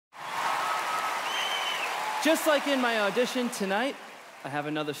Just like in my audition tonight, I have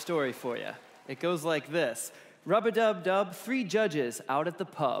another story for you. It goes like this. Rub-a-dub-dub, 3 judges out at the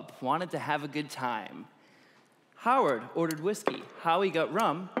pub wanted to have a good time. Howard ordered whiskey, Howie got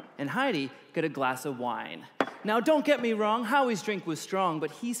rum, and Heidi got a glass of wine. Now, don't get me wrong, Howie's drink was strong,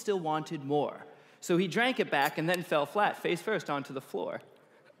 but he still wanted more. So he drank it back and then fell flat, face first, onto the floor.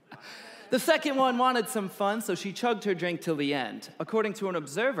 The second one wanted some fun, so she chugged her drink till the end. According to an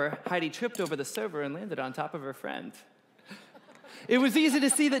observer, Heidi tripped over the server and landed on top of her friend. It was easy to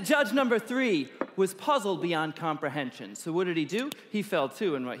see that judge number 3 was puzzled beyond comprehension. So what did he do? He fell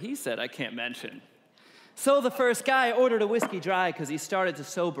too, and what he said I can't mention. So the first guy ordered a whiskey dry because he started to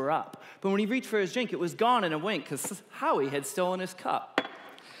sober up. But when he reached for his drink, it was gone in a wink because Howie had stolen his cup.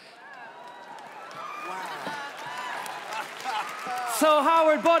 So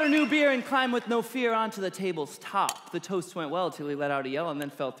Howard bought a new beer and climbed with no fear onto the table's top. The toast went well till he let out a yell and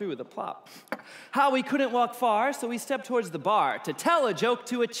then fell through with a plop. Howie couldn't walk far, so he stepped towards the bar to tell a joke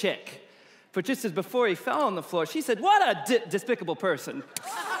to a chick. But just as before he fell on the floor, she said, "What a despicable person."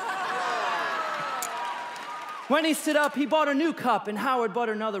 When he stood up, he bought a new cup, and Howard bought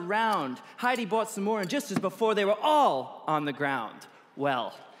another round. Heidi bought some more, and just as before, they were all on the ground.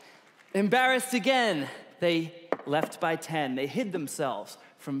 Well, embarrassed again, they left by 10. They hid themselves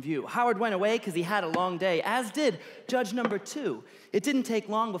from view. Howard went away because he had a long day, as did judge number 2. It didn't take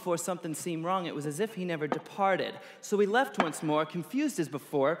long before something seemed wrong. It was as if he never departed. So he left once more, confused as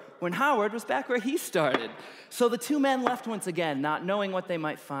before, when Howard was back where he started. So the 2 men left once again, not knowing what they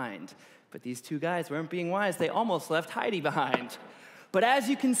might find. But these 2 guys weren't being wise. They almost left Heidi behind. But as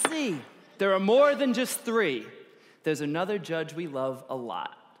you can see, there are more than just 3. There's another judge we love a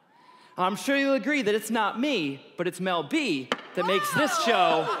lot. I'm sure you'll agree that it's not me, but it's Mel B that makes this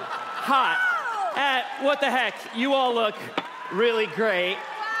show hot. What the heck? You all look really great.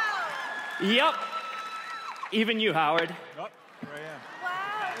 Wow. Yup. Even you, Howard. Yep, here I am.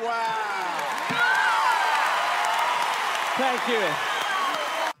 Wow. Thank you.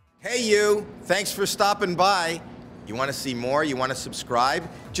 Hey, you. Thanks for stopping by. You want to see more? You want to subscribe?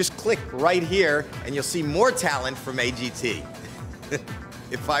 Just click right here, and you'll see more talent from AGT.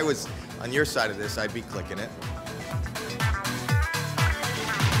 If I was on your side of this, I'd be clicking it.